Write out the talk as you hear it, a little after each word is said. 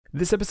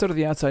This episode of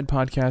the Outside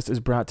Podcast is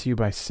brought to you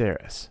by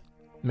Ceres,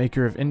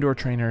 maker of indoor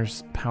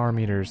trainers, power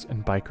meters,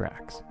 and bike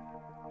racks.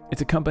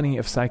 It's a company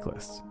of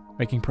cyclists,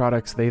 making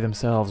products they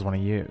themselves want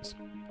to use.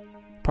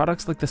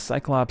 Products like the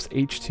Cyclops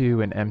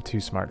H2 and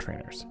M2 smart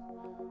trainers.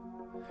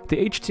 The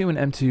H2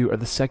 and M2 are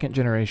the second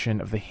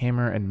generation of the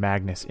Hammer and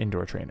Magnus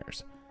indoor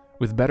trainers,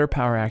 with better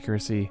power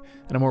accuracy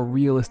and a more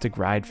realistic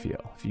ride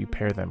feel if you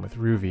pair them with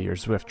Rouvy or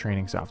Zwift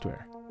training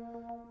software.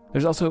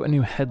 There's also a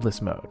new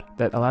headless mode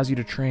that allows you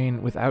to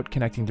train without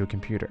connecting to a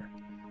computer.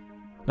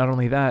 Not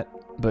only that,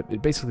 but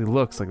it basically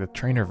looks like the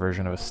trainer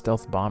version of a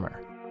stealth bomber.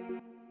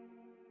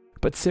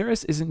 But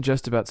Ceres isn't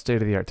just about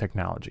state-of-the-art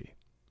technology.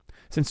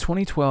 Since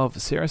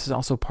 2012, Ceres has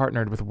also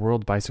partnered with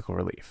World Bicycle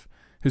Relief,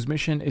 whose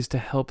mission is to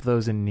help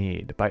those in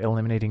need by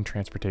eliminating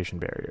transportation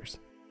barriers.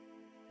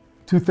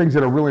 Two things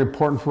that are really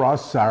important for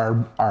us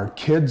are our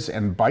kids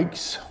and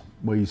bikes.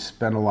 We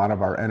spend a lot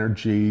of our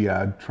energy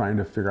trying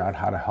to figure out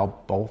how to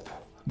help both.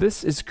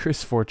 This is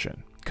Chris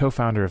Fortune,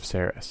 co-founder of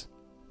Ceres.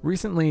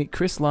 Recently,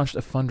 Chris launched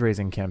a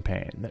fundraising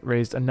campaign that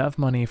raised enough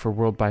money for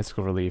World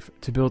Bicycle Relief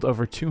to build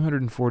over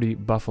 240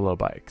 Buffalo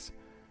bikes,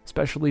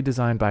 specially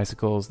designed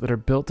bicycles that are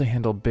built to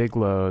handle big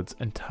loads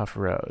and tough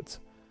roads.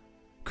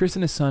 Chris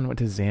and his son went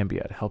to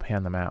Zambia to help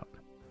hand them out.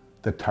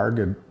 The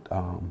target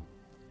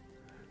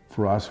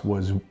for us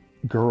was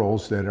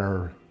girls that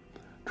are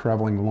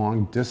traveling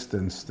long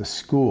distance to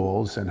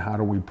schools, and how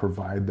do we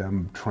provide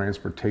them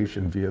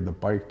transportation via the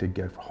bike to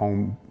get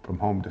from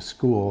home to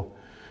school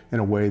in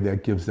a way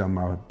that gives them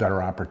a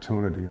better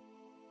opportunity.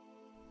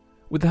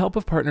 With the help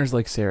of partners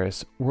like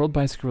Ceres, World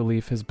Bicycle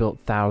Relief has built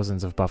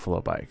thousands of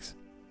Buffalo bikes.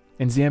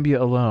 In Zambia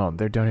alone,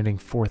 they're donating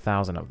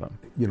 4,000 of them.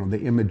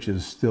 The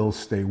images still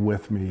stay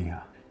with me,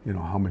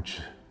 how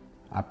much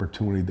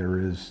opportunity there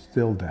is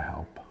still to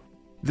help.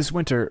 This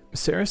winter,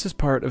 Ceres is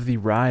part of the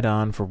Ride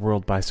On for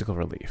World Bicycle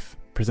Relief,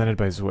 presented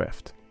by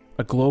Zwift,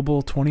 a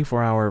global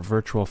 24-hour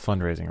virtual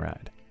fundraising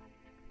ride.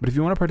 But if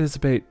you want to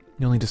participate,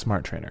 you'll need a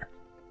smart trainer.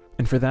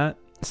 And for that,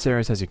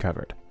 Ceres has you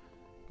covered.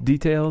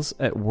 Details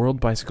at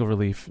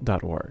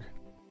worldbicyclerelief.org.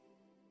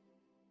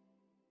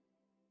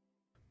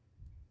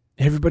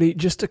 Hey everybody,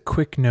 just a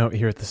quick note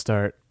here at the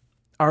start.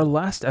 Our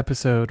last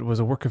episode was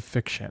a work of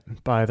fiction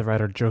by the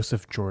writer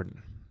Joseph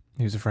Jordan,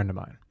 who's a friend of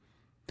mine.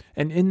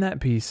 And in that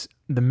piece,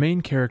 the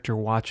main character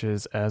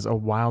watches as a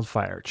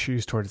wildfire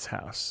chews toward his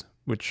house,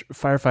 which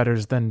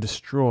firefighters then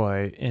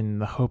destroy in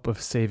the hope of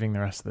saving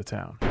the rest of the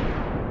town.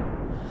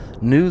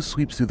 News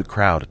sweeps through the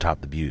crowd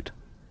atop the butte.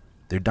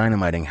 They're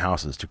dynamiting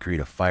houses to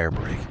create a fire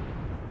break.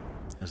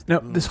 Now,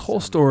 this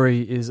whole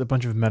story is a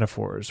bunch of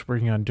metaphors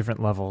working on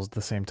different levels at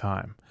the same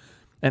time.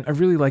 And I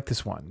really like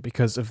this one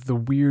because of the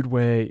weird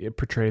way it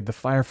portrayed the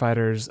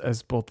firefighters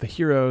as both the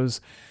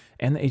heroes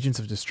and the agents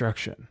of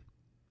destruction.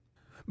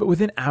 But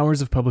within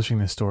hours of publishing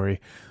this story,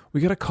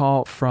 we got a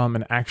call from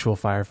an actual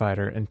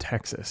firefighter in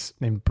Texas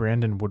named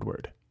Brandon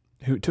Woodward,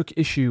 who took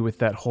issue with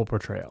that whole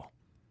portrayal.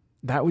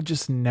 That would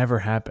just never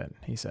happen,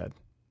 he said.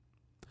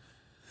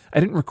 I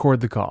didn't record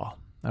the call.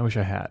 I wish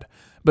I had.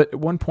 But at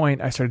one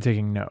point, I started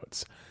taking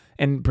notes,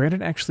 and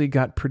Brandon actually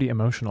got pretty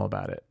emotional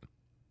about it.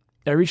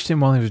 I reached him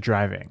while he was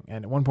driving,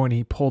 and at one point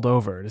he pulled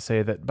over to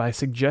say that by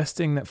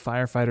suggesting that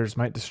firefighters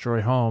might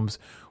destroy homes,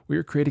 we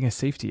were creating a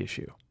safety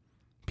issue.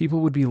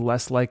 People would be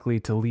less likely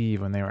to leave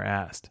when they were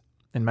asked,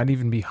 and might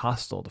even be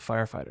hostile to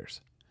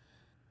firefighters.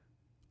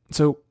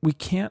 So we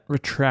can't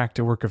retract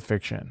a work of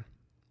fiction,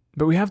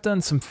 but we have done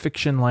some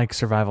fiction-like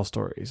survival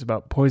stories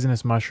about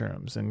poisonous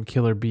mushrooms and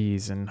killer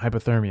bees and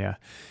hypothermia,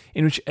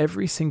 in which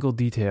every single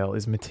detail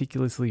is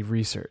meticulously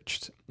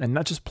researched, and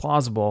not just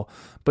plausible,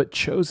 but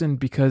chosen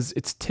because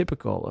it's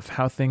typical of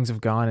how things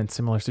have gone in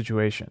similar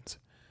situations.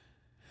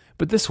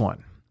 But this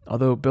one,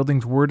 although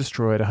buildings were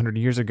destroyed 100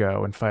 years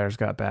ago when fires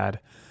got bad,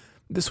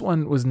 this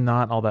one was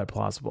not all that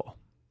plausible,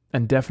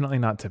 and definitely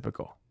not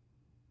typical.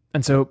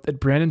 And so, at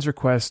Brandon's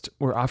request,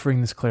 we're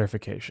offering this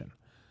clarification.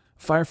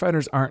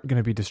 Firefighters aren't going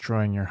to be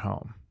destroying your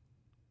home.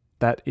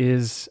 That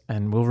is,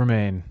 and will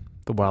remain,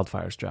 the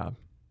wildfire's job.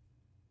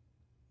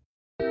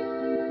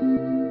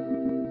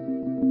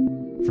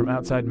 From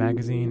Outside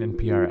Magazine and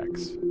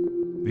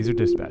PRX, these are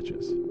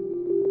Dispatches,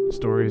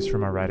 stories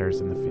from our writers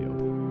in the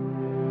field.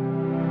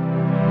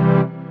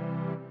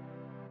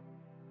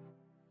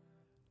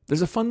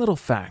 There's a fun little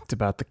fact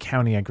about the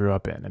county I grew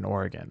up in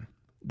Oregon,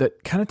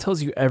 that kind of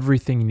tells you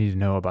everything you need to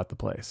know about the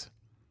place.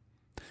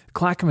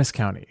 Clackamas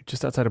County,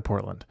 just outside of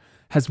Portland,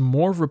 has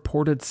more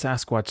reported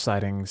Sasquatch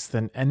sightings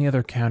than any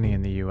other county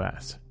in the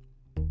U.S.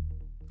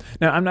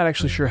 Now, I'm not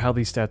actually sure how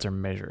these stats are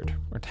measured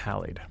or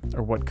tallied,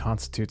 or what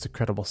constitutes a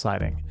credible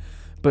sighting,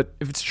 but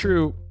if it's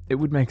true, it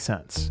would make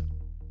sense.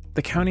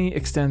 The county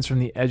extends from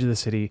the edge of the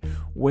city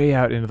way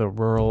out into the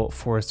rural,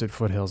 forested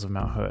foothills of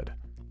Mount Hood,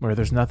 where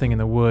there's nothing in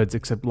the woods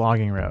except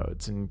logging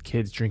roads and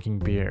kids drinking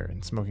beer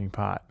and smoking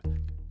pot,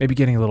 maybe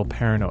getting a little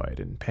paranoid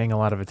and paying a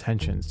lot of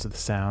attention to the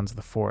sounds of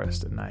the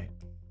forest at night.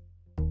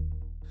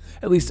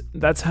 At least,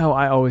 that's how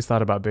I always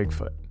thought about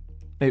Bigfoot.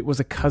 It was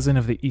a cousin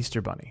of the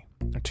Easter Bunny,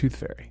 or Tooth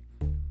Fairy,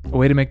 a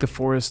way to make the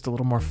forest a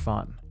little more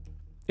fun.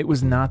 It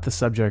was not the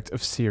subject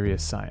of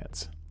serious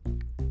science.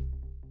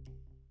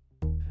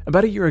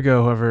 About a year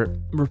ago, however,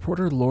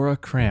 reporter Laura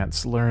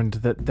Krantz learned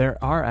that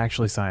there are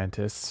actually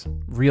scientists,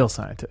 real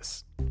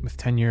scientists, with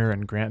tenure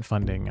and grant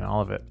funding and all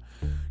of it,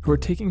 who are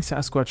taking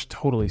Sasquatch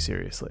totally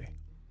seriously.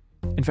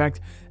 In fact,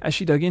 as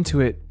she dug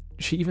into it,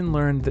 she even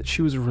learned that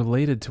she was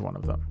related to one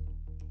of them.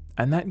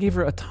 And that gave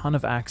her a ton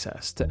of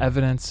access to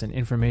evidence and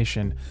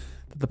information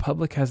that the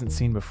public hasn't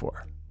seen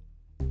before.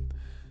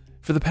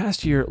 For the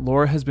past year,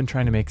 Laura has been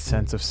trying to make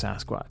sense of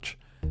Sasquatch.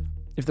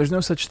 If there's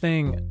no such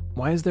thing,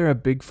 why is there a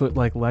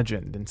Bigfoot-like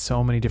legend in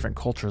so many different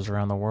cultures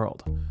around the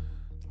world?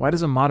 Why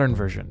does a modern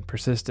version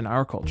persist in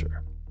our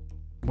culture?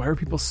 Why are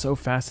people so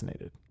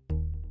fascinated?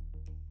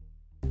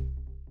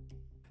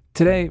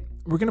 Today,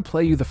 we're going to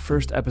play you the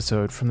first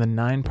episode from the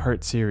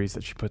 9-part series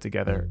that she put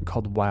together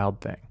called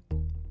Wild Thing,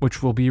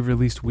 which will be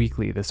released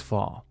weekly this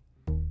fall.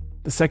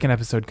 The second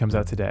episode comes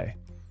out today.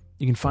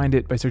 You can find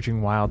it by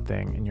searching Wild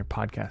Thing in your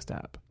podcast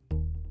app.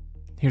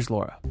 Here's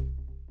Laura.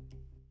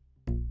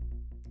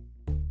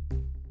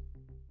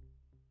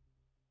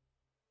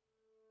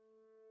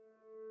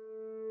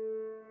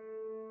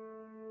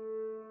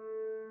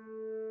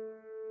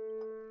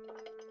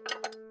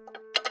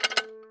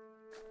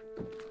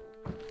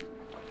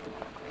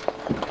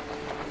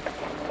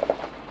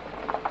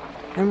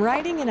 I'm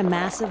riding in a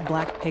massive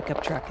black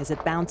pickup truck as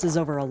it bounces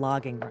over a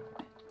logging road.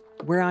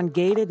 We're on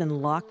gated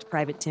and locked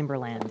private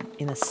timberland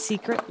in a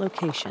secret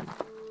location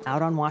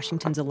out on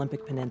Washington's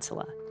Olympic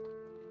Peninsula.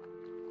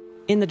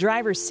 In the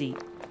driver's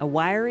seat, a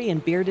wiry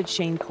and bearded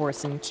Shane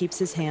Corson keeps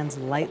his hands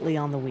lightly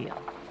on the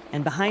wheel.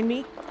 And behind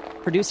me,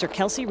 producer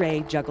Kelsey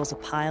Ray juggles a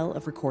pile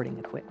of recording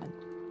equipment.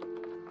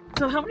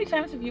 So how many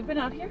times have you been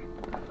out here?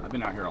 I've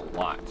been out here a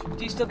lot.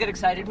 Do you still get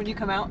excited when you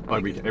come out?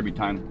 Every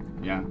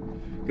time, yeah.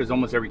 Because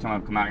almost every time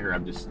I've come out here,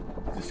 I've just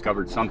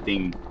discovered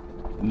something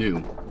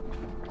new.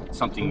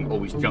 Something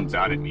always jumps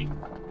out at me.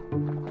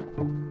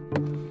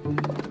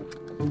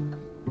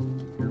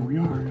 Here we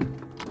are.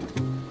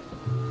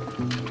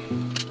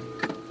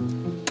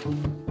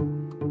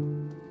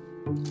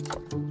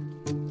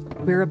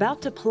 We're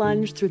about to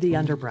plunge through the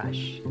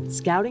underbrush,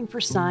 scouting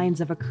for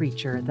signs of a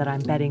creature that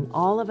I'm betting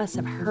all of us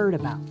have heard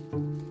about,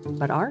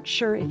 but aren't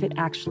sure if it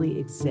actually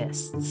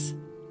exists.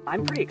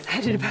 I'm pretty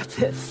excited about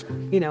this.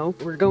 You know,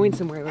 we're going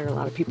somewhere where a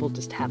lot of people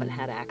just haven't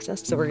had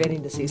access, so we're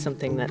getting to see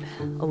something that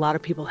a lot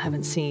of people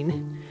haven't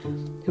seen,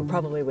 who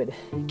probably would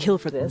kill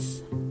for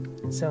this.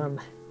 So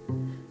I'm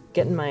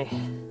getting my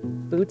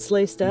boots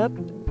laced up.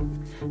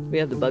 We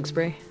have the bug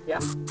spray. Yeah.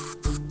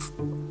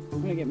 You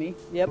gonna get me?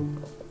 Yep.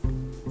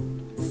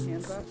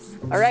 Hands up.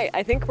 All right,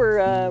 I think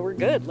we're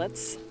good.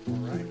 Let's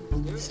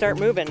start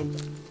moving.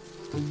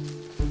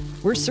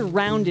 We're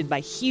surrounded by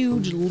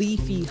huge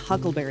leafy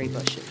huckleberry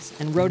bushes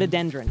and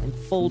rhododendron in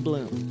full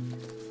bloom.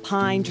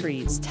 Pine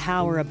trees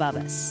tower above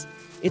us.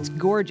 It's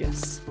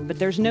gorgeous, but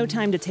there's no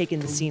time to take in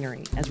the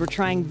scenery as we're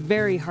trying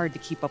very hard to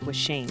keep up with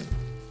Shane.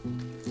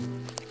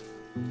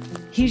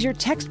 He's your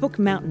textbook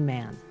mountain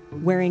man,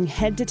 wearing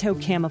head-to-toe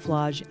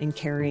camouflage and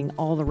carrying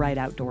all the right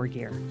outdoor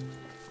gear.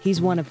 He's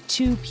one of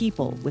 2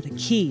 people with a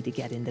key to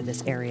get into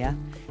this area.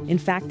 In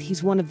fact,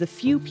 he's one of the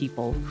few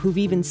people who've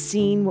even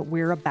seen what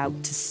we're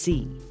about to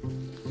see.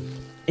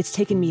 It's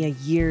taken me a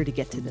year to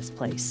get to this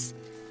place.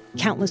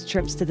 Countless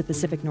trips to the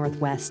Pacific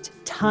Northwest,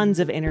 tons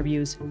of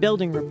interviews,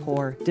 building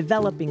rapport,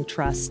 developing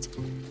trust.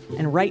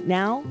 And right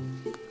now,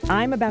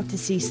 I'm about to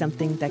see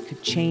something that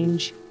could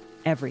change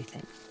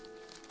everything.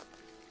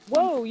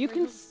 Whoa, you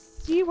can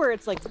see where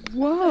it's like,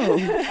 Whoa.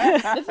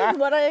 This is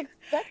what I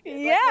expected.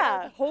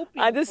 yeah.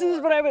 Hoping This is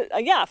what I was,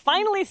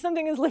 finally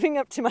something is living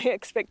up to my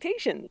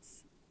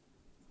expectations.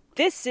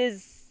 This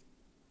is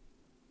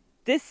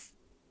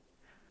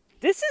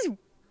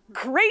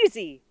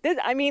crazy.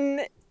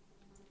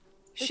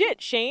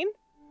 Shit, Shane.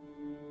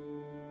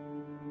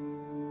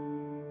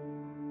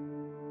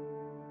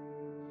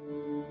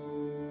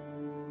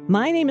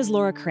 My name is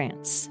Laura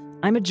Krantz.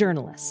 I'm a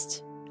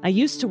journalist. I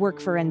used to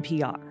work for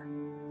NPR.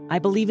 I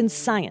believe in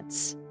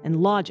science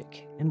and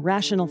logic and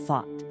rational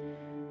thought.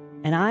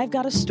 And I've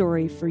got a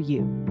story for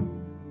you.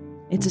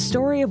 It's a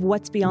story of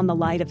what's beyond the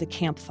light of the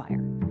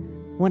campfire,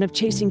 one of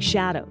chasing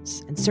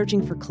shadows and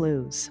searching for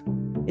clues.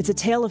 It's a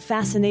tale of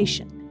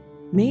fascination,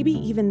 maybe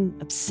even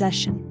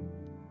obsession.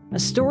 A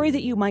story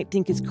that you might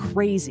think is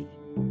crazy.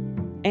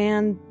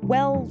 And,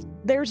 well,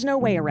 there's no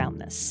way around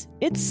this.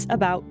 It's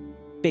about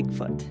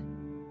Bigfoot.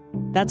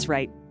 That's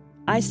right,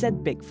 I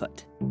said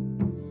Bigfoot.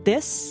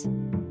 This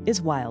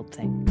is Wild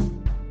Thing.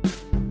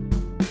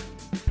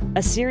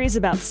 A series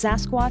about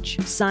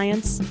Sasquatch,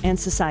 science, and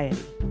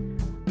society.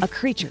 A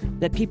creature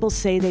that people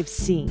say they've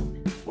seen.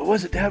 What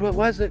was it, Dad? What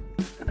was it?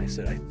 And I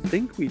said, I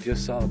think we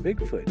just saw a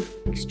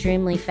Bigfoot.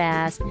 Extremely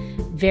fast,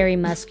 very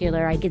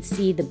muscular. I could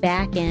see the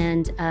back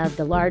end of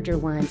the larger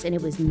ones, and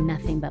it was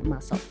nothing but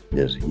muscle.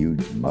 This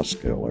huge,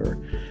 muscular,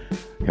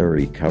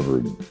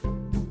 hairy-covered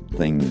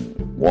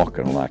thing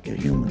walking like a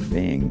human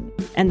being.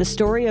 And the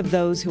story of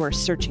those who are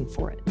searching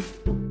for it.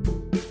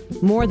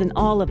 More than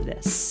all of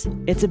this,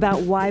 it's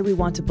about why we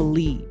want to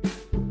believe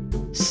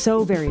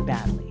so very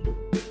badly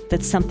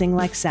that something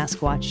like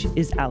Sasquatch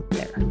is out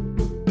there.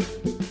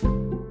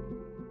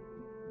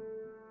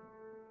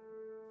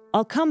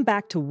 I'll come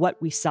back to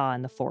what we saw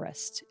in the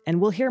forest, and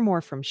we'll hear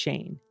more from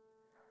Shane.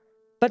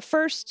 But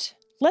first,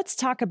 let's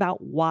talk about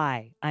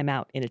why I'm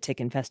out in a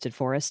tick-infested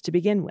forest to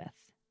begin with.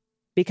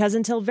 Because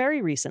until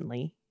very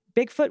recently,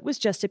 Bigfoot was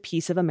just a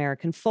piece of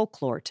American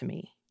folklore to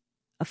me.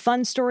 A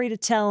fun story to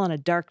tell on a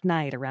dark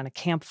night around a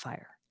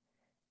campfire.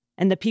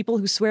 And the people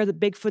who swear that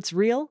Bigfoot's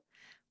real,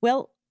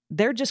 well,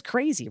 they're just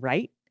crazy,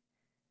 right?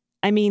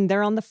 I mean,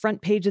 they're on the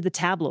front page of the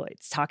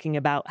tabloids talking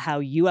about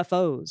how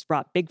UFOs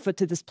brought Bigfoot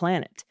to this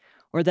planet,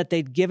 or that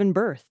they'd given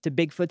birth to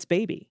Bigfoot's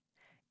baby.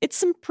 It's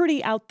some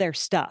pretty out there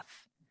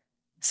stuff.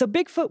 So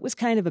Bigfoot was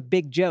kind of a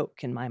big joke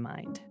in my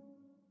mind.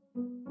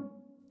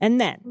 And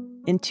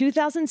then, in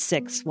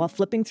 2006, while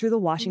flipping through the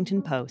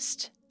Washington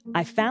Post,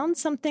 I found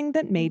something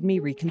that made me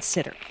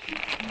reconsider.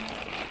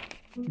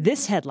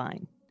 This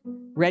headline,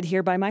 read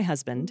here by my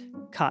husband,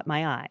 caught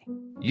my eye.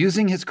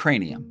 Using his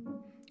cranium,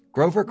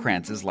 Grover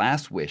Krantz's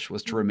last wish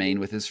was to remain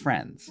with his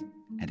friends,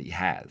 and he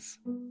has.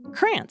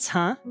 Krantz,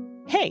 huh?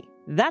 Hey,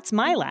 that's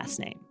my last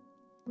name.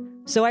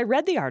 So I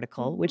read the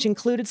article, which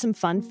included some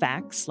fun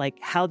facts, like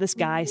how this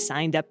guy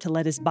signed up to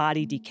let his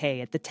body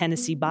decay at the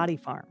Tennessee Body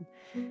Farm,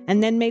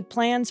 and then made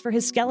plans for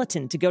his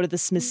skeleton to go to the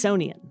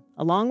Smithsonian,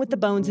 along with the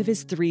bones of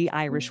his 3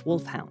 Irish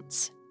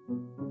wolfhounds.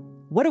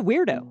 What a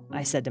weirdo,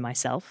 I said to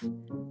myself.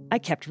 I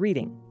kept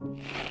reading.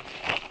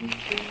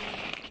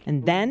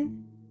 And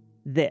then,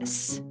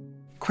 this.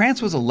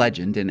 Krantz was a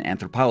legend in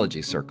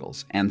anthropology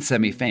circles, and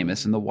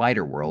semi-famous in the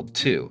wider world,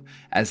 too,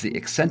 as the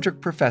eccentric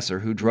professor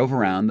who drove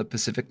around the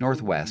Pacific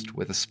Northwest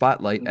with a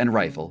spotlight and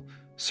rifle,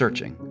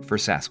 searching for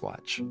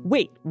Sasquatch.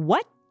 Wait,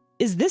 what?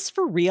 Is this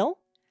for real?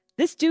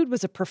 This dude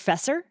was a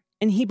professor,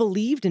 and he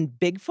believed in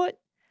Bigfoot?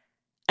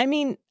 I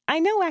mean, I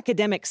know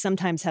academics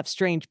sometimes have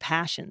strange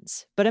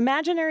passions, but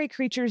imaginary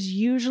creatures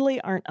usually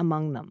aren't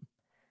among them.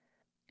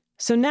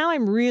 So now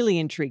I'm really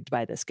intrigued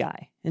by this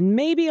guy, and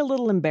maybe a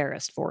little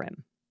embarrassed for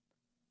him.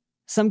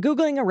 Some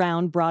Googling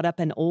around brought up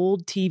an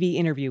old TV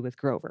interview with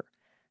Grover,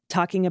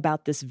 talking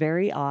about this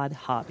very odd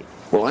hobby.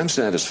 Well, I'm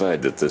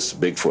satisfied that this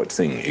Bigfoot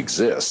thing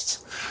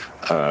exists.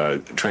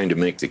 Trying to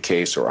make the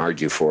case or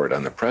argue for it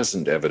on the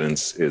present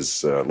evidence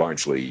is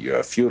largely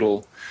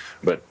futile,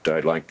 but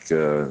I'd like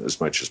as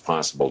much as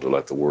possible to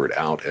let the word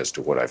out as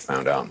to what I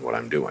found out and what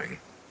I'm doing.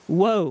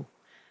 Whoa,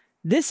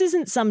 this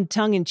isn't some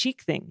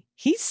tongue-in-cheek thing.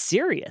 He's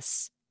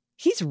serious.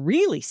 He's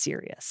really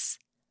serious.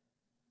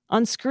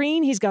 On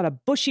screen, he's got a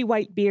bushy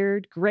white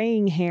beard,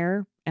 graying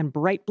hair, and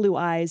bright blue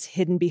eyes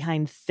hidden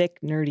behind thick,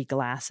 nerdy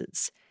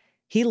glasses.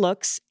 He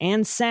looks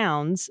and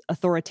sounds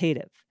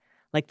authoritative,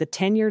 like the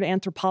tenured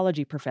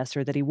anthropology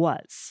professor that he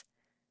was.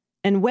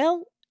 And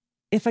well,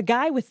 if a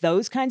guy with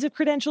those kinds of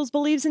credentials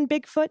believes in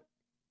Bigfoot,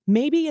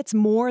 maybe it's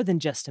more than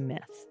just a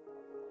myth.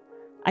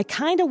 I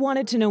kind of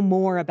wanted to know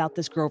more about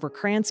this Grover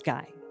Krantz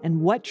guy and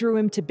what drew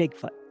him to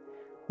Bigfoot.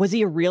 Was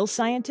he a real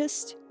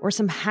scientist or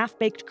some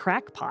half-baked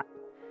crackpot?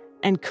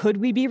 And could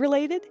we be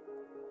related?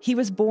 He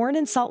was born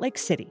in Salt Lake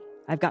City.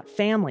 I've got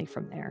family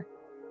from there.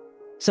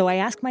 So I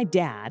asked my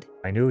dad.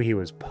 I knew he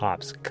was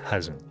Pop's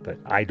cousin, but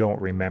I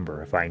don't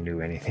remember if I knew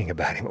anything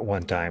about him at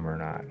one time or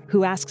not.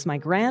 Who asks my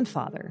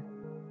grandfather,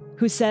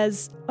 who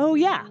says, oh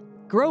yeah,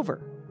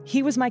 Grover.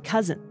 He was my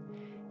cousin.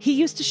 He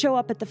used to show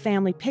up at the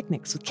family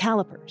picnics with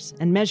calipers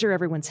and measure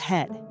everyone's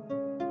head.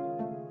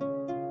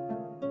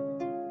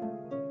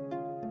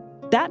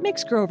 That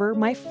makes Grover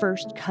my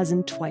first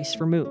cousin twice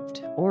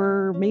removed.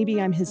 Or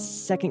maybe I'm his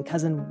second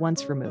cousin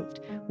once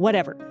removed.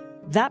 Whatever.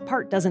 That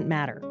part doesn't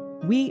matter.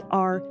 We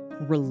are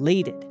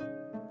related,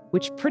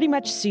 which pretty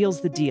much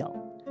seals the deal.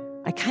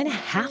 I kind of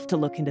have to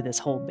look into this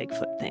whole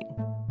Bigfoot thing.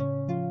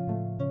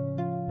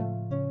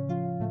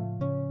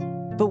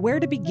 But where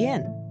to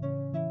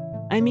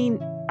begin? I mean,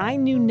 I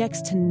knew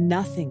next to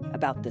nothing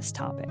about this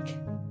topic.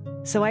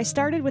 So I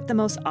started with the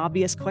most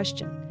obvious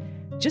question.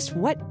 Just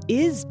what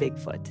is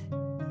Bigfoot?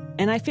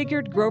 And I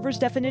figured Grover's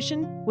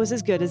definition was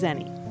as good as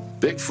any.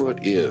 Bigfoot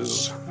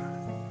is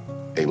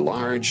a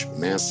large,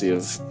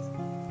 massive,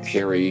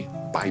 hairy,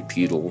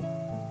 bipedal,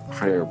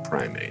 higher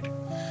primate.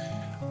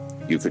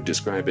 You could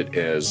describe it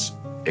as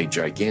a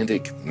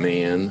gigantic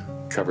man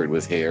covered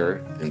with hair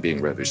and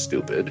being rather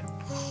stupid,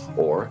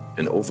 or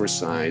an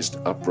oversized,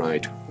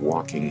 upright,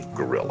 walking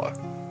gorilla.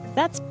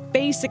 That's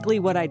basically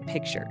what I'd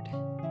pictured.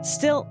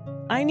 Still,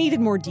 I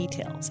needed more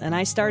details, and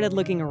I started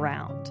looking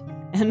around.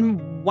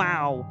 And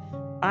wow,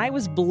 I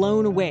was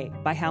blown away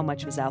by how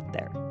much was out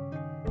there.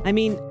 I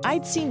mean,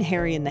 I'd seen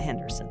Harry and the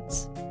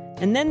Hendersons.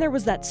 And then there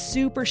was that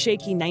super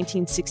shaky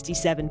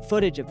 1967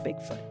 footage of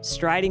Bigfoot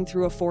striding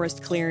through a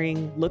forest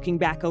clearing, looking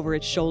back over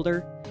its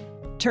shoulder.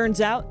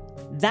 Turns out,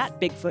 that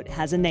Bigfoot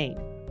has a name.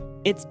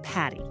 It's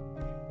Patty.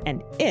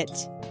 And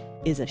it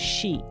is a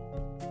she.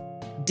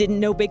 Didn't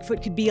know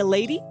Bigfoot could be a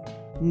lady?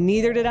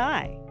 Neither did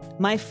I.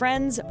 My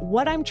friends,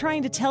 what I'm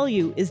trying to tell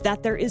you is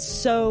that there is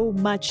so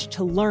much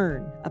to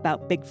learn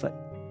about Bigfoot.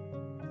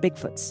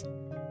 Bigfoots.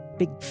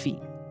 Big feet.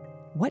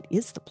 What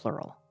is the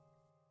plural?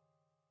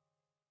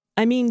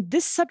 I mean,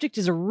 this subject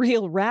is a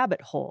real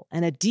rabbit hole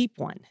and a deep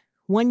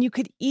one you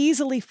could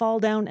easily fall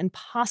down and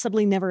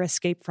possibly never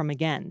escape from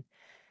again.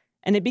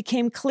 and it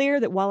became clear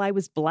that while I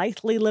was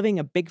blithely living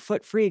a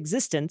Bigfoot-free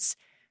existence,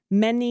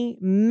 many,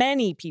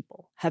 many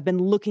people have been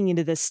looking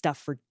into this stuff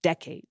for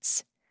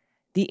decades.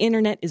 The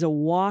internet is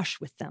awash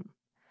with them.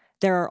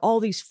 There are all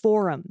these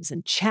forums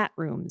and chat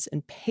rooms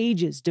and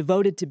pages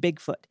devoted to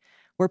Bigfoot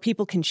where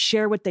people can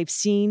share what they've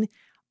seen,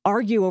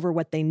 argue over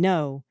what they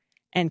know,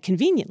 and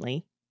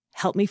conveniently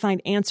help me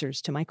find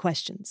answers to my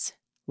questions.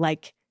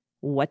 Like,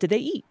 what do they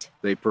eat?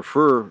 They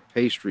prefer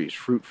pastries,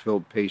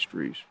 fruit-filled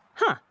pastries.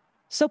 Huh.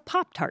 So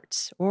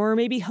Pop-Tarts, or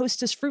maybe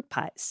Hostess fruit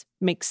pies.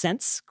 Makes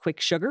sense.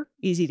 Quick sugar,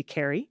 easy to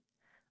carry.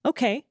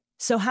 Okay,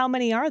 so how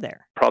many are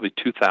there? Probably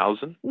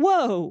 2,000.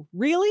 Whoa,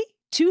 really?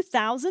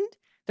 2,000?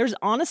 There's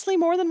honestly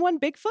more than one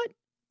Bigfoot?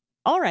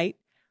 All right,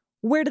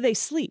 where do they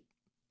sleep?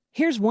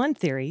 Here's one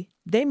theory.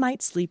 They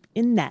might sleep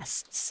in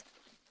nests.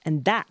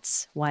 And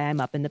that's why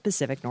I'm up in the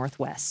Pacific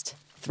Northwest,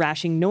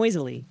 thrashing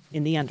noisily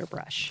in the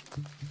underbrush.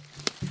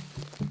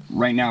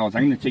 Right now, I'm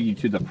going to take you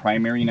to the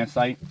primary nest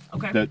site,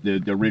 okay.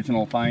 the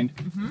original find,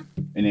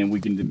 and then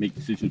we can make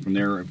decisions from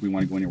there if we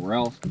want to go anywhere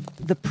else.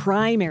 The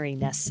primary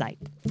nest site.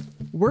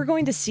 We're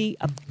going to see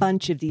a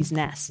bunch of these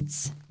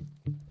nests.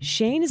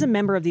 Shane is a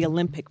member of the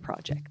Olympic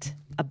Project,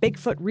 a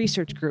Bigfoot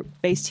research group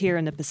based here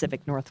in the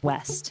Pacific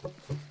Northwest.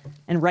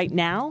 And right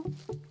now,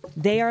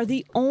 they are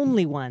the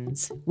only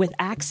ones with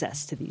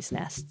access to these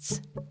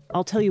nests.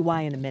 I'll tell you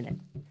why in a minute.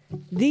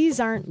 These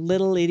aren't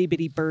little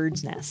itty-bitty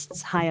birds'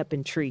 nests high up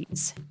in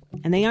trees.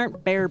 And they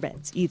aren't bear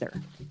beds either.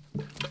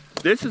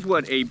 This is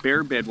what a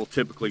bear bed will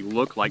typically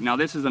look like. Now,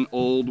 this is an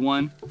old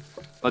one,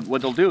 but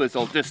what they'll do is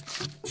they'll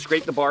just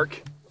scrape the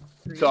bark.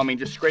 So,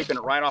 just scraping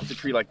it right off the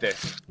tree like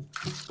this.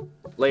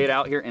 Lay it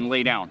out here and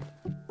lay down.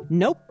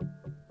 Nope.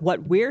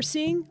 What we're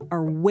seeing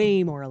are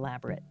way more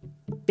elaborate.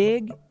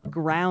 Big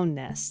ground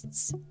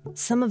nests.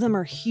 Some of them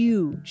are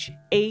huge,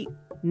 8,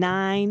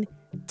 9,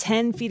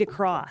 10 feet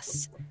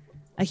across.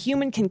 A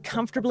human can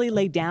comfortably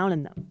lay down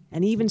in them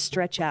and even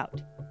stretch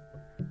out.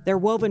 They're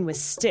woven with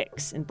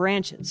sticks and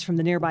branches from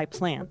the nearby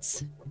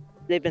plants.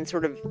 They've been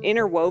sort of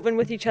interwoven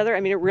with each other.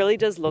 It really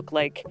does look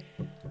like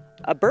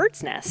a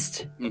bird's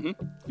nest. Mm-hmm.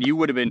 You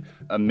would have been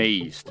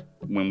amazed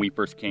when we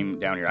first came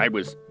down here.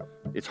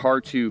 It's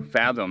hard to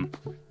fathom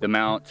the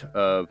amount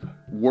of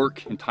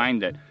work and time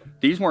that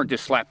these weren't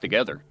just slapped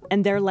together.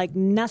 And they're like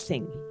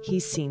nothing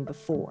he's seen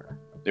before.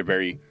 They're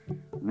very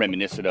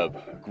reminiscent of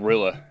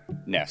gorilla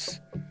nests.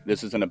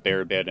 This isn't a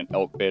bear bed, an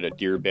elk bed, a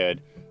deer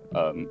bed.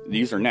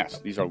 These are nests.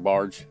 These are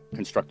large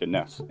constructed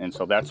nests. And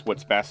so that's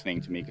what's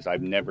fascinating to me, because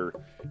I've never,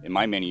 in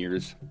my many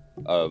years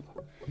of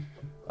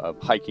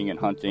hiking and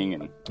hunting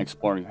and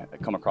exploring,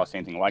 come across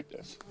anything like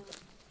this.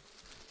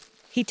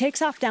 He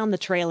takes off down the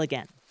trail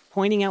again,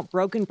 pointing out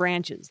broken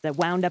branches that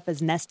wound up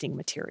as nesting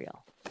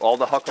material. All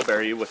the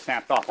huckleberry was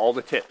snapped off, all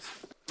the tips.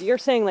 You're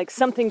saying like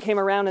something came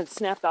around and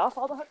snapped off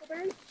all the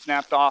huckleberry?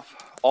 Snapped off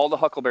all the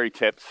huckleberry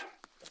tips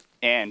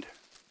and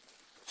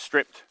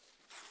stripped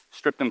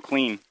them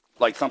clean.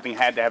 Like something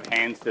had to have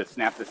hands to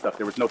snap this stuff.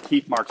 There was no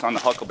teeth marks on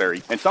the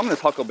huckleberry. And some of this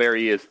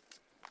huckleberry is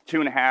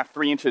 2.5,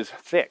 3 inches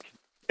thick.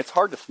 It's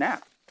hard to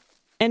snap.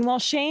 And while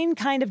Shane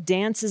kind of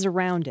dances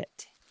around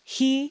it,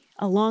 he,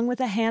 along with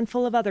a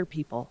handful of other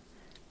people,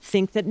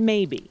 think that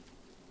maybe,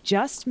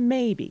 just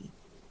maybe,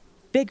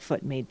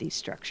 Bigfoot made these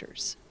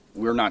structures.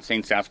 We're not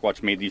saying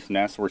Sasquatch made these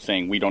nests. We're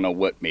saying we don't know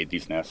what made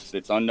these nests.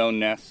 It's unknown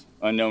nests,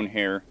 unknown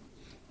hair,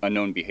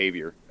 unknown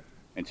behavior.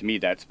 And to me,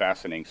 that's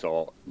fascinating.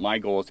 So my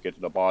goal is to get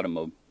to the bottom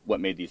of what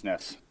made these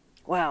nests.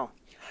 Wow.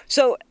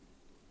 So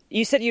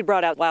you said you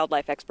brought out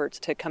wildlife experts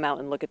to come out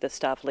and look at this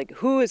stuff. Like,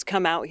 who has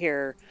come out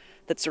here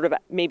that's sort of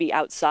maybe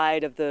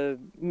outside of the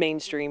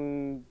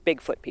mainstream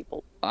Bigfoot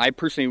people? I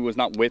personally was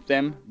not with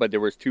them, but there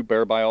was 2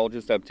 bear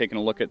biologists that have taken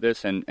a look at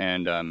this, and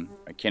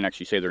I can't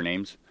actually say their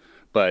names,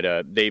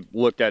 but they've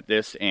looked at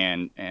this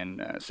and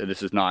said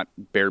this is not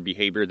bear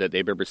behavior that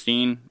they've ever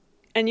seen.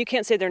 And you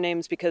can't say their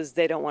names because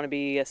they don't want to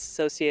be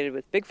associated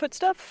with Bigfoot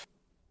stuff?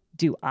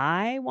 Do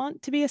I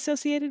want to be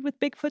associated with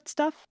Bigfoot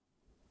stuff?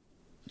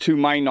 To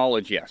my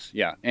knowledge, yes.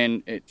 Yeah.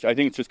 And I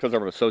think it's just because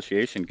of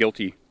association,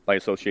 guilty by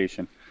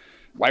association.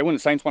 Why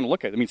wouldn't science want to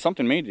look at it?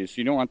 Something made this.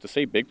 You don't have to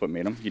say Bigfoot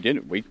made them. You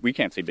didn't. We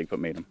can't say Bigfoot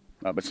made them.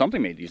 But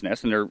something made these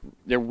nests, and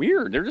they're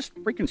weird. They're just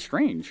freaking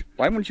strange.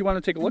 Why wouldn't you want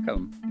to take a look at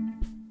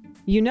them?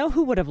 You know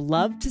who would have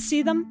loved to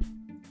see them?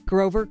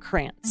 Grover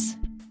Krantz.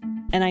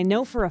 And I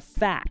know for a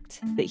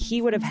fact that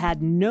he would have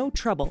had no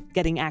trouble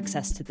getting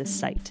access to this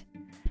site.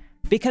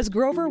 Because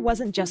Grover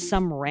wasn't just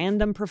some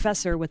random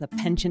professor with a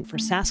penchant for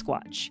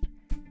Sasquatch.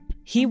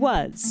 He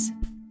was,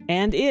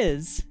 and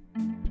is,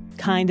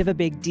 kind of a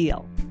big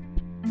deal.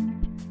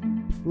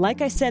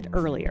 Like I said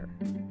earlier,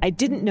 I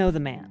didn't know the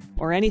man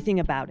or anything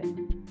about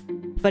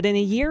it. But in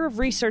a year of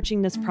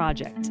researching this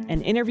project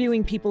and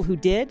interviewing people who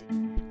did,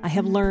 I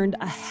have learned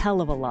a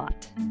hell of a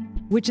lot.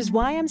 Which is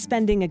why I'm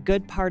spending a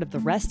good part of the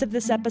rest of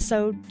this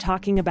episode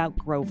talking about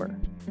Grover.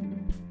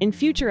 In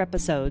future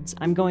episodes,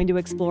 I'm going to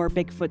explore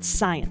Bigfoot's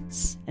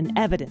science and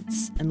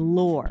evidence and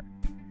lore.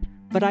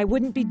 But I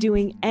wouldn't be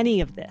doing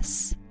any of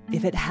this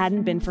if it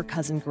hadn't been for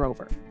Cousin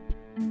Grover.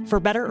 For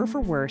better or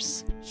for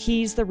worse,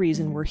 he's the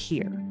reason we're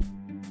here.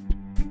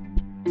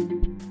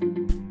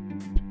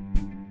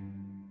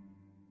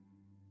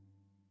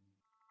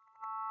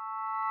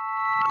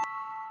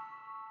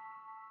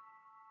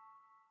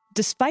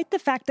 Despite the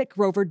fact that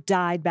Grover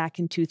died back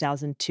in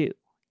 2002,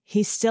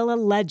 he's still a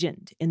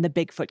legend in the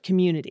Bigfoot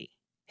community.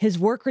 His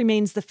work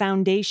remains the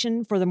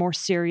foundation for the more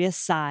serious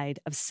side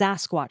of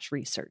Sasquatch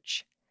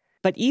research.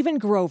 But even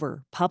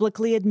Grover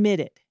publicly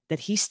admitted that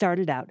he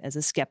started out as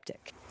a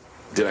skeptic.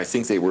 Did I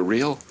think they were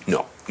real?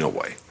 No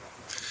way.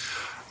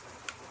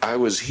 I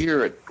was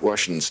here at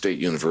Washington State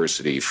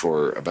University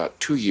for about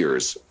 2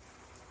 years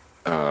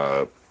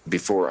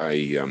before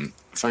I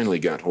finally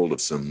got hold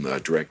of some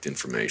direct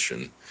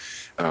information.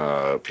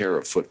 A pair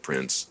of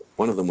footprints.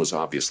 One of them was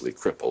obviously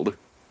crippled.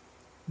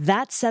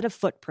 That set of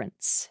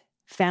footprints,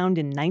 found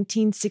in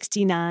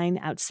 1969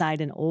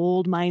 outside an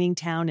old mining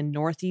town in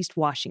northeast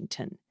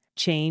Washington,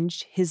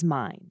 changed his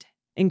mind.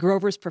 In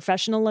Grover's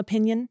professional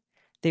opinion,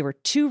 they were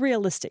too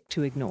realistic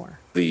to ignore.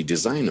 The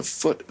design of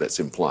foot that's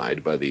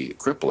implied by the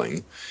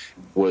crippling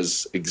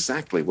was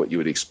exactly what you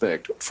would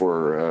expect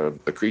for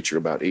a creature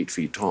about 8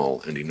 feet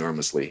tall and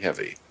enormously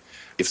heavy.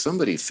 If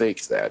somebody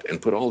faked that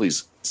and put all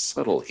these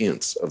subtle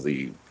hints of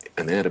the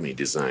anatomy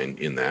design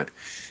in that,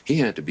 he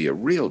had to be a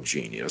real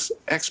genius,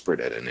 expert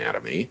at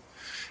anatomy,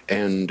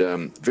 and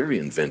very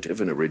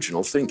inventive and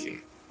original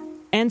thinking.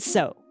 And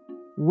so,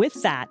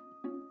 with that,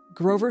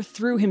 Grover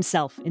threw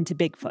himself into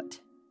Bigfoot.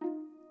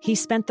 He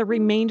spent the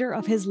remainder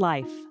of his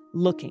life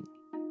looking,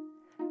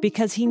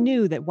 because he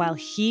knew that while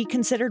he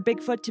considered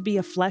Bigfoot to be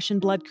a flesh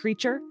and blood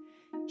creature,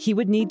 he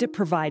would need to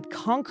provide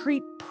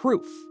concrete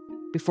proof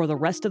before the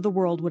rest of the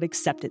world would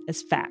accept it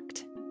as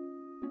fact.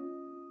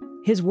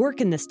 His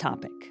work in this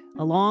topic,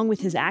 along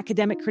with his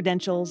academic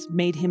credentials,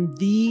 made him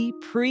the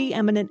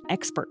preeminent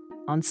expert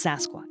on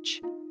Sasquatch.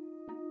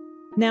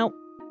 Now,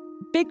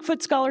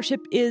 Bigfoot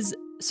scholarship is,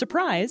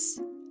 surprise,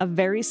 a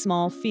very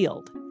small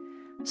field,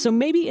 so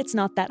maybe it's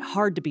not that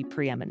hard to be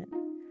preeminent,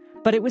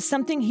 but it was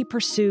something he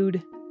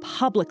pursued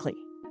publicly,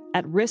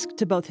 at risk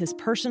to both his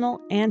personal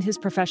and his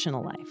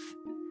professional life.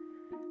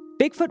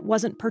 Bigfoot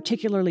wasn't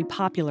particularly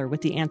popular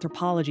with the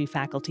anthropology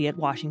faculty at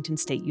Washington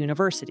State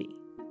University.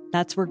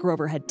 That's where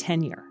Grover had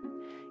tenure.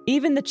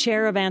 Even the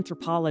chair of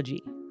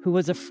anthropology, who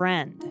was a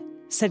friend,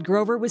 said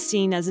Grover was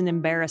seen as an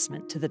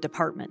embarrassment to the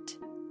department.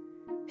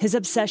 His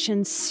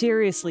obsession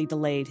seriously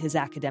delayed his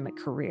academic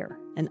career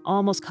and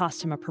almost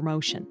cost him a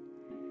promotion.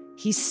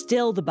 He's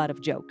still the butt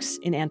of jokes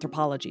in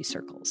anthropology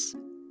circles.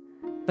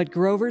 But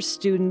Grover's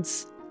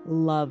students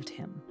loved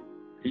him.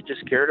 He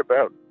just cared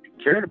about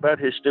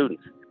his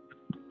students.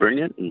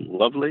 Brilliant and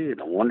lovely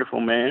and a wonderful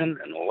man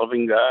and a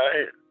loving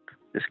guy.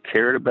 Just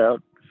cared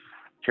about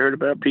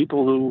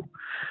people who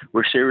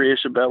were serious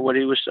about what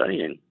he was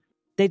studying.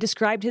 They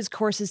described his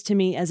courses to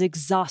me as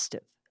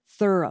exhaustive,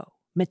 thorough,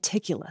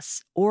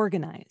 meticulous,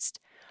 organized.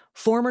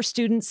 Former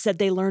students said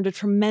they learned a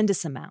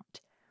tremendous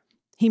amount.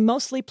 He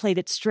mostly played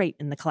it straight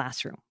in the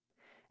classroom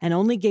and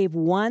only gave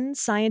one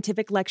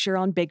scientific lecture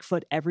on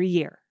Bigfoot every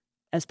year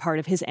as part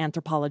of his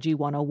Anthropology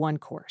 101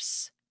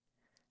 course.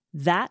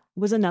 That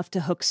was enough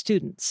to hook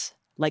students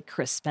like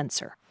Chris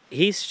Spencer.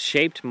 He's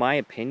shaped my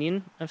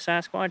opinion of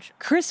Sasquatch.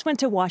 Chris went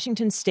to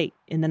Washington State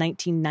in the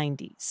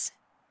 1990s.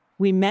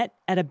 We met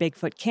at a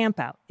Bigfoot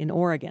campout in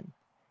Oregon.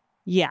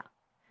 Yeah,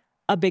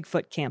 a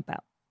Bigfoot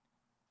campout.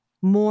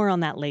 More on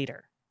that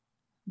later.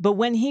 But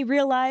when he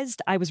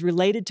realized I was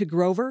related to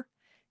Grover,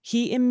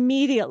 he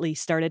immediately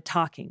started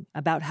talking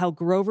about how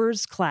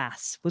Grover's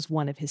class was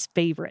one of his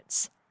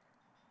favorites.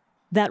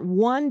 That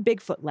one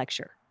Bigfoot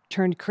lecture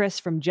turned Chris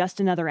from just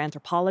another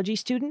anthropology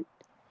student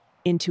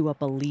into a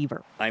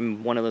believer.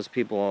 I'm one of those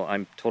people,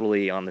 I'm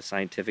totally on the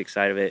scientific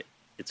side of it.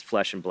 It's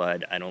flesh and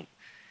blood. I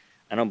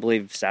don't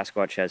believe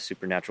Sasquatch has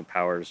supernatural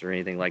powers or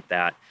anything like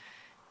that.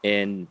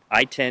 And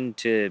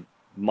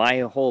my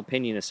whole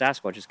opinion of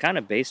Sasquatch is kind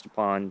of based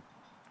upon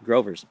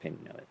Grover's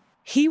opinion of it.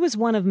 He was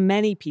one of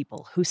many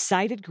people who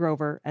cited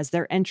Grover as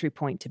their entry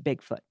point to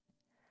Bigfoot,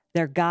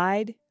 their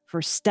guide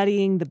for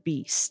studying the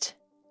beast.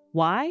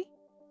 Why?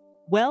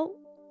 Well,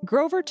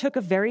 Grover took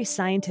a very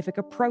scientific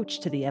approach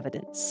to the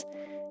evidence,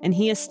 and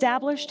he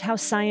established how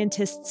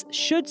scientists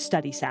should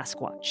study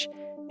Sasquatch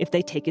if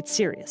they take it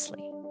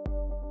seriously.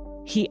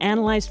 He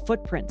analyzed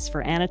footprints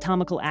for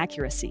anatomical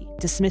accuracy,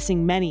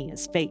 dismissing many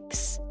as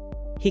fakes.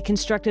 He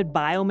constructed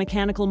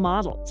biomechanical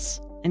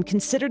models and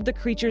considered the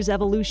creature's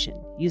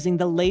evolution using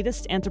the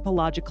latest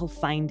anthropological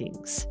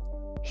findings.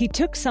 He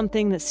took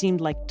something that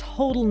seemed like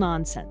total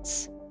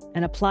nonsense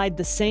and applied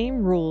the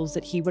same rules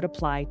that he would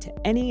apply to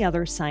any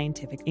other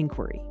scientific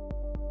inquiry.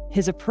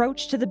 His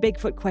approach to the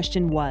Bigfoot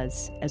question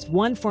was, as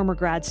one former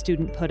grad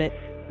student put it,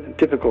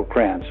 typical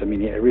Krantz. I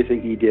mean,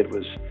 everything he did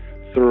was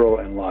thorough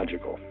and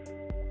logical.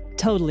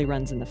 Totally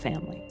runs in the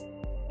family.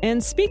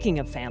 And speaking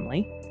of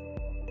family,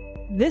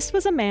 this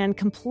was a man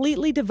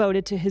completely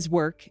devoted to his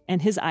work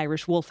and his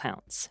Irish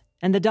wolfhounds.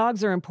 And the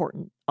dogs are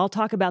important. I'll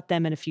talk about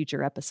them in a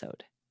future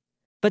episode.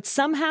 But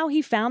somehow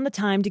he found the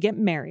time to get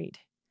married.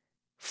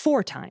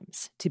 4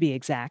 times, to be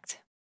exact.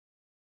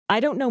 I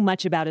don't know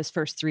much about his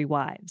first 3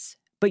 wives,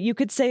 but you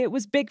could say it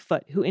was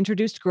Bigfoot who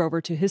introduced Grover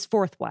to his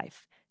 4th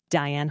wife,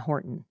 Diane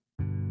Horton.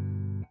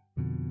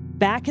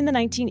 Back in the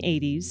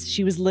 1980s,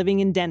 she was living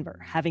in Denver,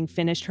 having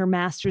finished her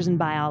master's in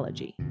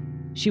biology.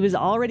 She was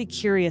already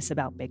curious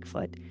about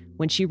Bigfoot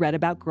when she read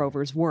about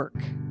Grover's work.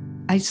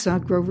 I saw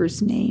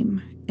Grover's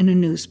name in a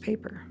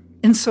newspaper,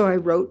 and so I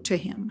wrote to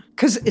him,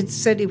 because it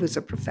said he was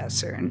a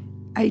professor, and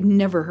I'd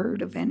never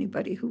heard of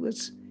anybody who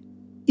was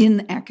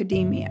in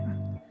academia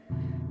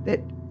that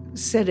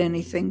said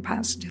anything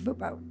positive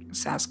about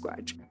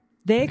Sasquatch.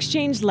 They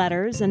exchanged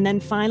letters and then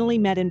finally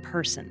met in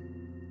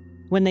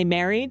person. When they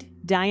married,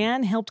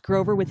 Diane helped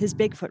Grover with his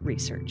Bigfoot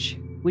research,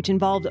 which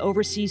involved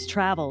overseas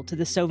travel to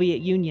the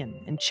Soviet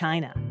Union and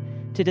China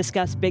to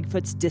discuss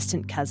Bigfoot's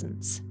distant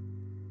cousins.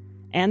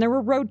 And there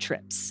were road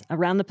trips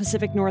around the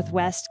Pacific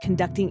Northwest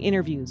conducting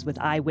interviews with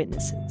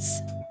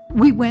eyewitnesses.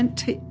 We went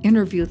to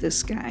interview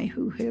this guy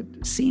who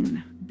had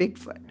seen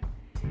Bigfoot.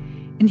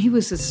 And he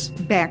was this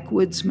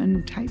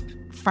backwoodsman type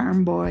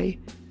farm boy,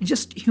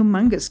 just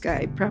humongous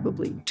guy,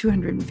 probably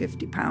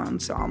 250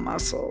 pounds, all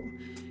muscle.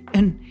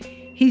 And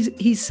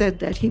he said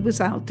that he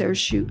was out there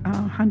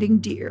hunting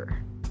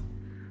deer.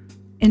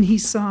 And he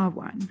saw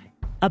one.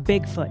 A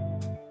Bigfoot.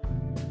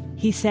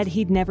 He said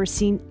he'd never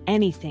seen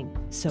anything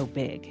so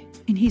big.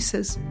 And he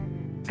says,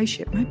 I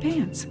shit my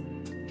pants.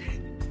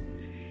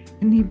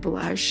 And he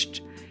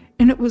blushed.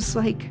 And it was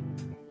like,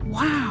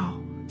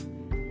 wow,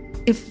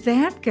 if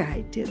that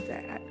guy did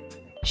that.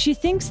 She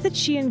thinks that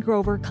she and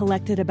Grover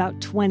collected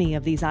about 20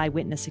 of these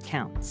eyewitness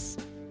accounts.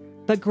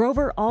 But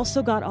Grover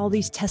also got all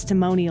these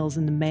testimonials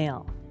in the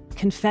mail.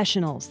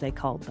 Confessionals, they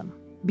called them.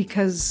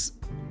 Because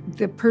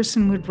the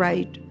person would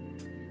write,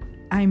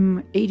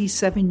 I'm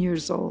 87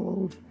 years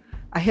old.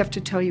 I have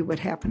to tell you what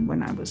happened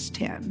when I was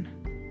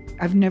 10.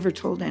 I've never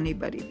told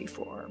anybody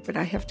before, but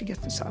I have to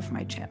get this off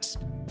my chest.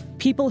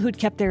 People who'd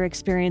kept their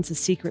experience a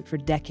secret for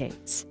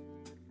decades.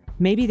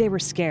 Maybe they were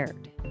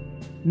scared.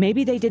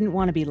 Maybe they didn't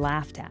want to be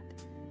laughed at.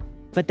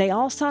 But they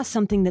all saw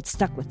something that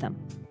stuck with them.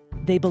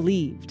 They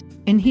believed.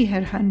 And he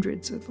had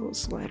hundreds of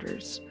those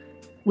letters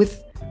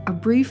with a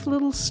brief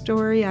little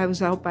story. I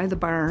was out by the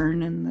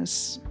barn and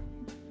this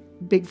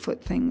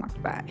Bigfoot thing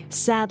walked by.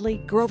 Sadly,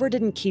 Grover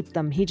didn't keep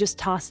them. He just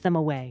tossed them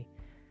away.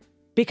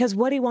 Because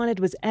what he wanted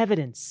was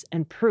evidence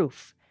and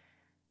proof.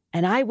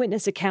 And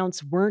eyewitness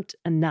accounts weren't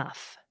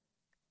enough.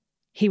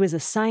 He was a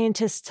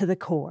scientist to the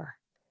core.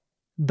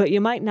 But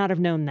you might not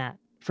have known that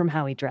from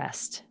how he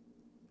dressed.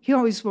 He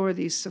always wore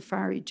these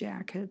safari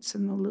jackets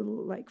and the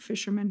little,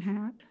 fisherman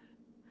hat.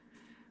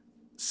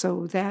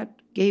 So that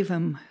gave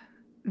him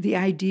the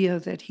idea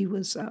that he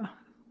was a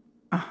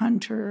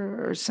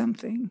hunter or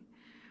something,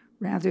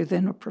 rather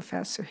than a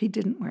professor. He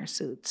didn't wear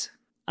suits.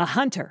 A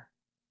hunter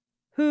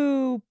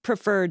who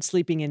preferred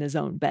sleeping in his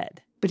own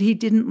bed. But he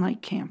didn't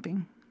like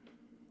camping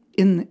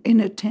in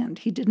a tent.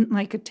 He didn't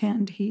like a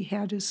tent. He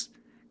had his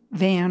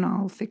van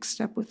all fixed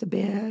up with a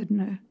bed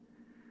and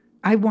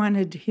I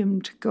wanted him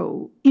to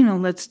go,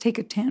 let's take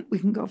a tent, we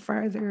can go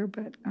farther,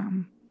 but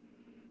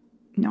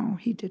no,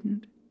 he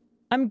didn't.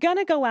 I'm going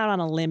to go out on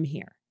a limb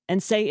here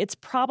and say it's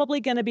probably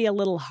going to be a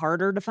little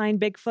harder to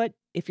find Bigfoot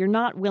if you're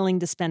not willing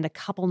to spend a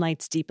couple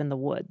nights deep in the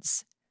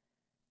woods.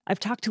 I've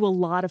talked to a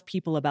lot of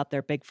people about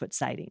their Bigfoot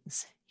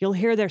sightings. You'll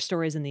hear their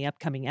stories in the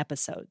upcoming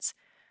episodes.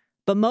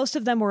 But most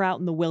of them were out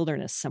in the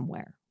wilderness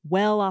somewhere,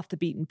 well off the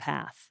beaten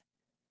path.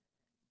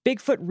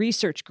 Bigfoot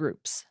research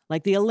groups,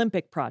 like the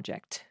Olympic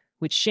Project,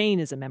 which Shane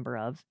is a member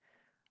of,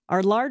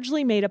 are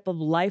largely made up of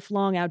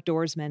lifelong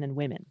outdoorsmen and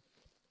women.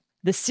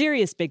 The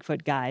serious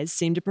Bigfoot guys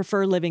seem to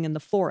prefer living in the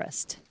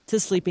forest to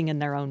sleeping in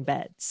their own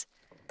beds.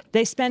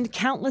 They spend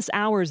countless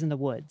hours in the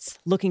woods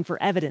looking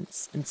for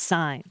evidence and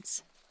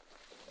signs.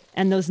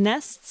 And those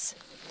nests,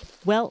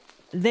 well,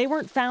 they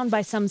weren't found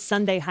by some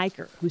Sunday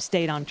hiker who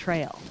stayed on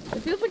trail. It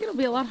feels like it'll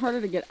be a lot harder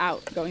to get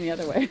out going the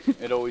other way.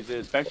 It always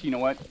is, especially,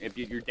 if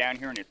you're down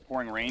here and it's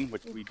pouring rain,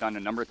 which we've done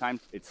a number of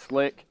times, it's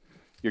slick.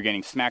 You're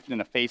getting smacked in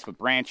the face with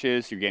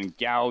branches. You're getting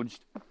gouged.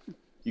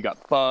 You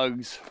got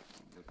bugs.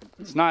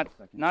 It's not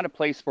a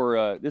place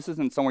for, this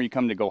isn't somewhere you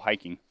come to go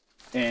hiking.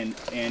 And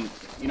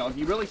if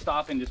you really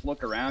stop and just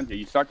look around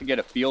you start to get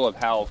a feel of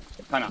how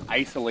kind of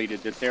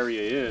isolated this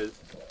area is.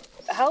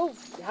 How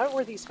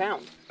were these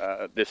found?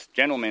 This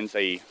gentleman's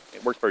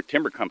works for a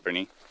timber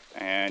company,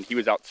 and he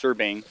was out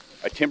surveying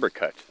a timber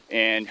cut.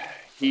 And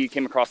he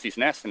came across these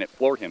nests, and it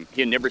floored him.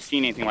 He had never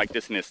seen anything like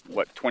this in his,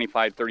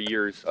 25, 30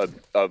 years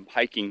of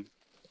hiking.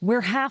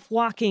 We're half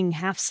walking,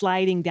 half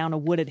sliding down a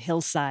wooded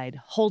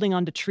hillside, holding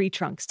onto tree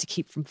trunks to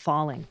keep from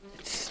falling.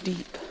 It's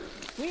steep.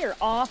 We are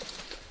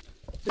off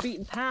the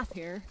beaten path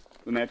here.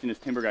 Imagine this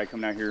timber guy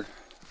coming out here.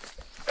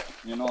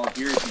 In all his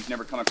years, he's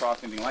never come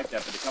across anything like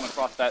that, but they come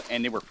across that,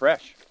 and they were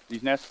fresh.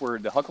 These nests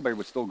the huckleberry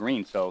was still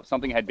green, so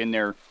something had been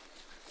there.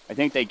 I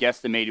think they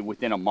guesstimated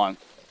within a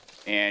month,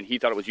 and he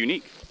thought it was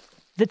unique.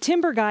 The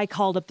timber guy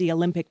called up the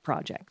Olympic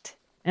Project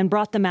and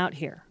brought them out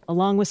here,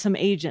 along with some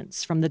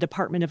agents from the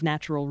Department of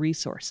Natural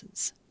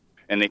Resources.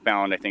 And they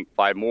found, I think,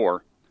 5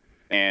 more.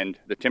 And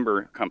the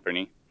timber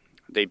company,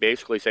 they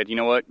basically said, you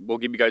know what, we'll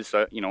give you guys,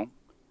 4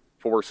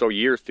 or so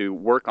years to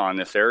work on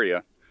this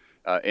area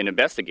and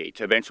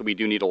investigate. Eventually, we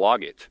do need to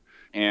log it.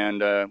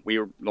 And we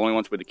were the only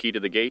ones with the key to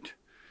the gate,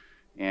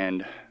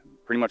 and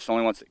pretty much the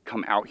only ones that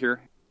come out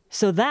here.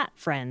 So that,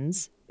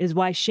 friends, is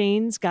why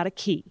Shane's got a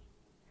key.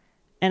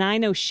 And I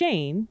know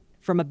Shane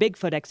from a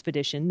Bigfoot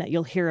expedition that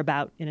you'll hear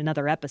about in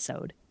another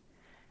episode.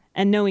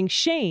 And knowing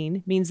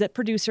Shane means that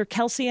producer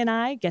Kelsey and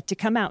I get to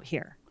come out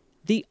here,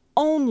 the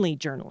only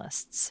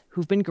journalists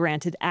who've been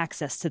granted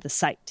access to the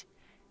site,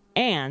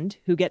 and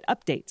who get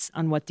updates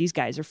on what these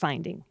guys are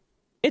finding.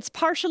 It's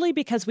partially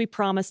because we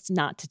promised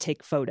not to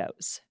take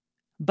photos,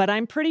 but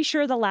I'm pretty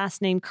sure the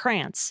last name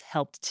Krantz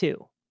helped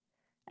too.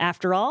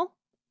 After all,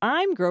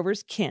 I'm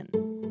Grover's kin.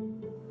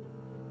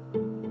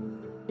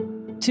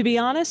 To be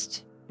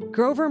honest,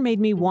 Grover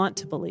made me want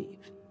to believe,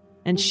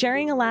 and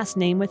sharing a last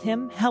name with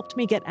him helped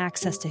me get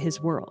access to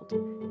his world.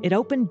 It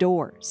opened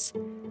doors.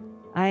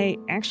 I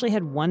actually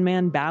had one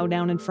man bow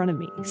down in front of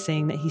me,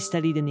 saying that he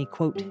studied in the,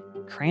 quote,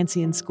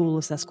 Krantzian School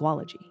of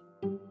Sasquology.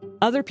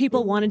 Other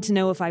people wanted to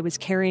know if I was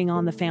carrying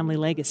on the family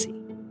legacy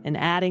and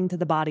adding to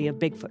the body of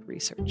Bigfoot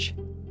research.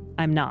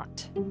 I'm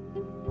not.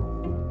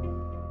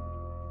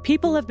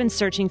 People have been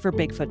searching for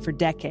Bigfoot for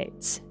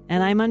decades,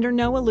 and I'm under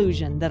no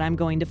illusion that I'm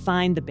going to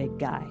find the big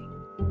guy.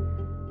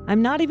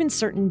 I'm not even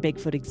certain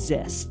Bigfoot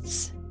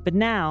exists, but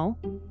now,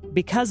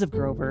 because of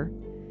Grover,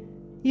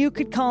 you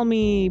could call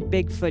me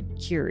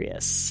Bigfoot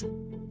curious.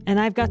 And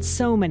I've got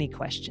so many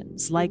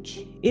questions, like,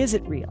 is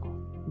it real?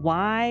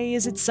 Why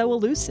is it so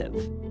elusive?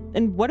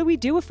 And what do we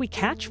do if we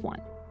catch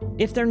one?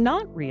 If they're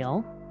not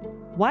real,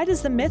 why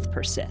does the myth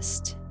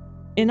persist?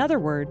 In other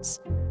words,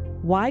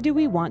 why do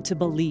we want to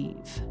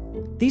believe?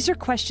 These are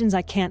questions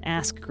I can't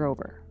ask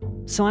Grover,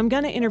 so I'm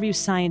going to interview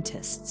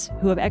scientists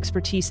who have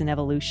expertise in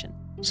evolution.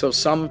 So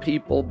some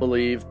people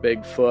believe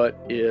Bigfoot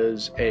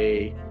is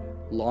a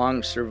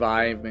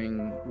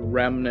long-surviving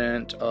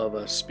remnant of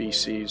a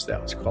species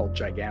that was called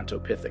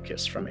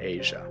Gigantopithecus from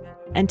Asia.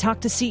 And talk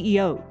to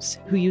CEOs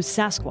who use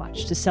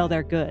Sasquatch to sell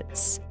their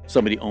goods.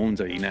 Somebody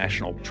owns a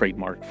national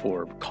trademark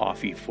for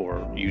coffee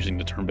for using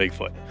the term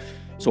Bigfoot.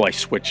 So I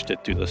switched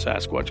it to the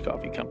Sasquatch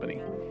Coffee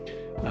Company.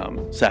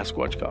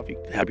 Sasquatch Coffee.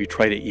 Have you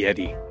tried it,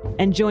 Yeti?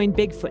 And join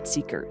Bigfoot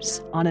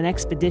seekers on an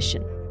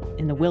expedition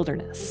in the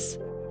wilderness.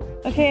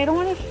 Okay, I don't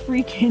want to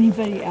freak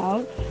anybody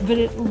out, but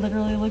it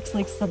literally looks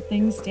like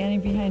something standing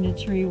behind a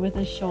tree with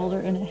a shoulder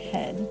and a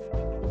head.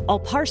 I'll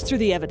parse through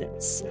the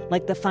evidence,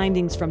 like the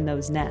findings from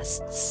those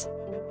nests.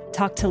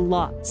 Talk to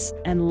lots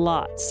and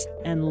lots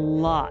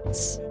and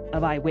lots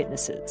of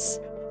eyewitnesses,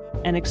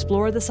 and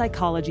explore the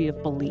psychology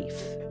of belief.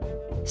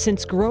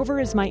 Since Grover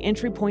is my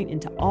entry point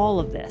into all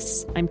of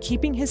this, I'm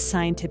keeping his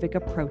scientific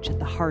approach at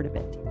the heart of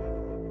it.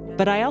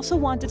 But I also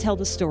want to tell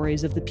the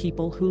stories of the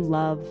people who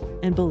love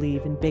and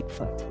believe in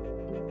Bigfoot.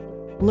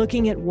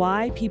 Looking at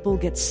why people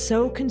get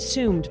so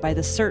consumed by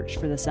the search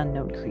for this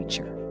unknown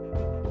creature,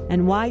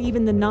 and why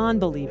even the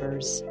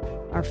non-believers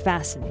are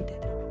fascinated.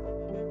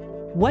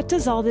 What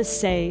does all this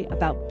say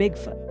about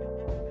Bigfoot?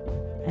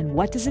 And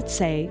what does it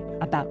say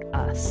about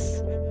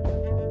us?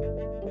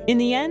 In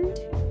the end,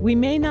 we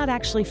may not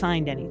actually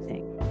find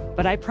anything,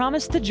 but I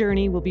promise the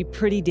journey will be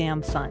pretty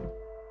damn fun.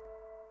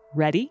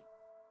 Ready?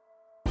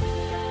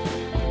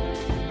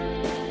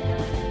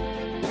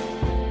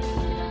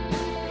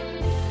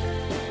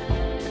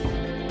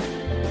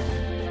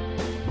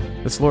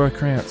 That's Laura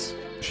Krantz.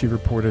 She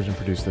reported and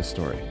produced this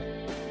story,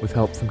 with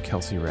help from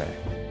Kelsey Ray.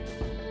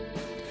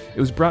 It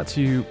was brought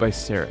to you by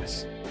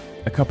Ceres,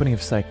 a company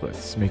of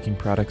cyclists making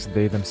products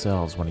they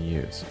themselves want to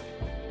use.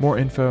 More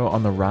info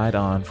on the Ride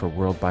On for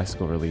World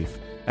Bicycle Relief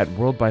at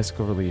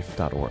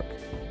worldbicyclerelief.org.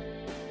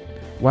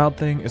 Wild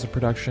Thing is a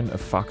production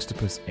of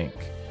Foxtopus Inc.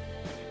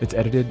 It's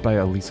edited by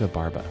Elisa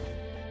Barba.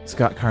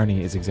 Scott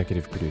Carney is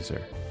executive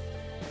producer.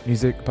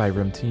 Music by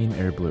Ramteen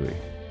Erblui.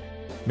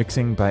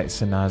 Mixing by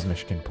Sanaz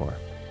Mishkinpour.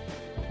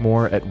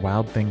 More at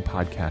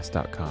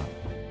wildthingpodcast.com.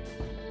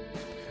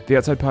 The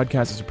Outside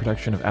Podcast is a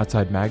production of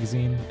Outside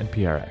Magazine and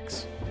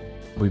PRX.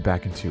 We'll be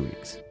back in 2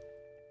 weeks.